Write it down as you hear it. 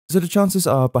So the chances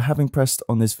are, by having pressed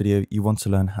on this video, you want to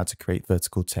learn how to create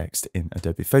vertical text in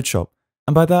Adobe Photoshop.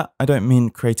 And by that, I don't mean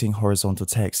creating horizontal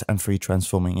text and free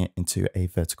transforming it into a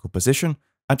vertical position.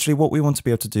 Actually, what we want to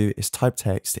be able to do is type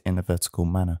text in a vertical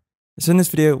manner. So in this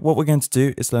video, what we're going to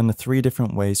do is learn the 3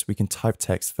 different ways we can type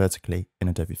text vertically in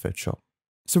Adobe Photoshop.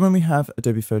 So when we have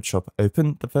Adobe Photoshop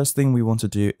open, the first thing we want to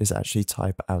do is actually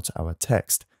type out our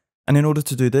text. And in order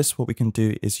to do this, what we can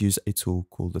do is use a tool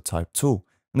called the Type tool.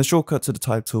 And the shortcut to the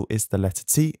Type tool is the letter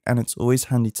T, and it's always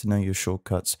handy to know your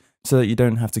shortcuts so that you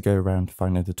don't have to go around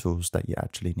finding the tools that you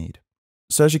actually need.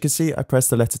 So as you can see, I pressed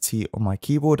the letter T on my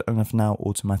keyboard and I've now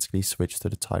automatically switched to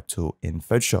the Type tool in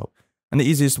Photoshop. And the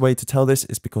easiest way to tell this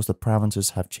is because the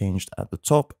parameters have changed at the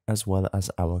top as well as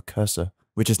our cursor,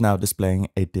 which is now displaying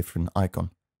a different icon.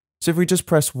 So if we just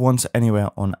press once anywhere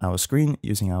on our screen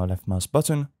using our left mouse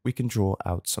button, we can draw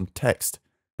out some text.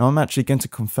 Now I'm actually going to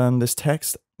confirm this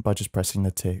text by just pressing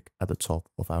the tick at the top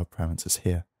of our parameters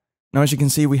here. Now as you can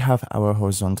see, we have our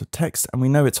horizontal text, and we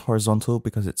know it's horizontal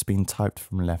because it's been typed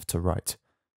from left to right.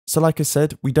 So like I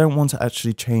said, we don't want to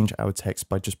actually change our text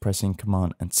by just pressing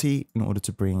Ctrl and T in order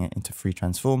to bring it into free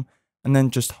transform, and then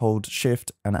just hold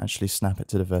Shift and actually snap it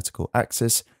to the vertical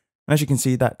axis. And as you can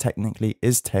see, that technically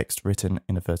is text written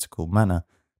in a vertical manner.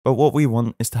 But what we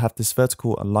want is to have this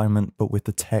vertical alignment, but with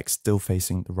the text still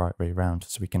facing the right way around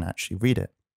so we can actually read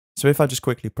it. So if I just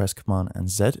quickly press Command and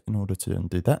Z in order to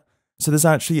undo that. So there's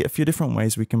actually a few different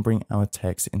ways we can bring our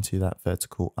text into that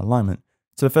vertical alignment.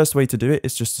 So the first way to do it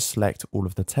is just to select all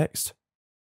of the text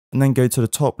and then go to the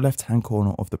top left hand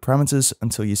corner of the parameters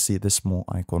until you see this small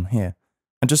icon here.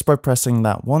 And just by pressing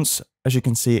that once, as you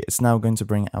can see, it's now going to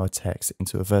bring our text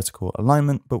into a vertical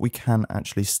alignment, but we can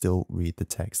actually still read the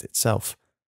text itself.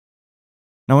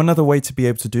 Now another way to be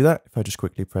able to do that, if I just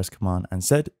quickly press Command and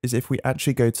Z, is if we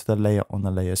actually go to the layer on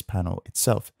the layers panel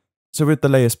itself. So with the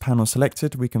layers panel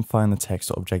selected, we can find the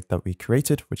text object that we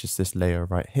created, which is this layer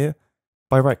right here.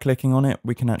 By right clicking on it,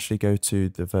 we can actually go to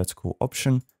the vertical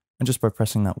option, and just by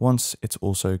pressing that once, it's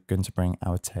also going to bring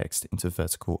our text into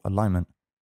vertical alignment.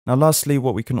 Now lastly,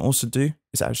 what we can also do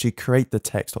is actually create the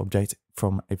text object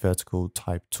from a vertical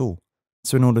type tool.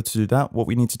 So in order to do that, what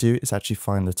we need to do is actually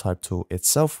find the Type tool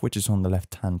itself, which is on the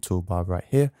left-hand toolbar right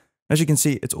here. As you can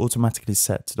see, it's automatically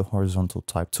set to the horizontal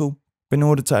Type tool. But in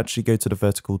order to actually go to the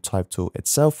vertical Type tool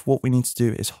itself, what we need to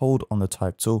do is hold on the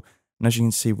Type tool. And as you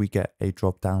can see, we get a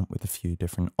drop down with a few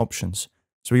different options.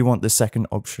 So we want the second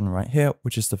option right here,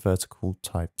 which is the vertical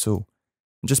Type tool.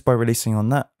 And just by releasing on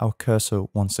that, our cursor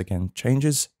once again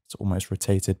changes. It's almost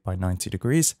rotated by 90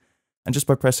 degrees. And just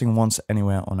by pressing once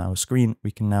anywhere on our screen,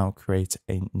 we can now create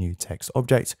a new text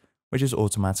object, which is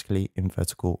automatically in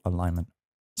vertical alignment.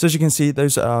 So as you can see,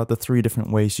 those are the 3 different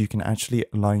ways you can actually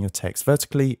align your text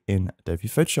vertically in Adobe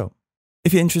Photoshop.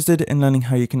 If you're interested in learning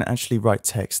how you can actually write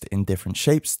text in different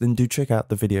shapes, then do check out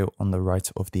the video on the right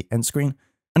of the end screen.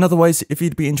 And otherwise, if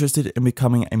you'd be interested in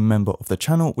becoming a member of the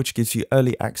channel, which gives you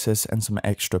early access and some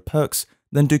extra perks,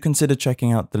 then do consider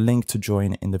checking out the link to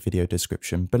join in the video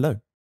description below.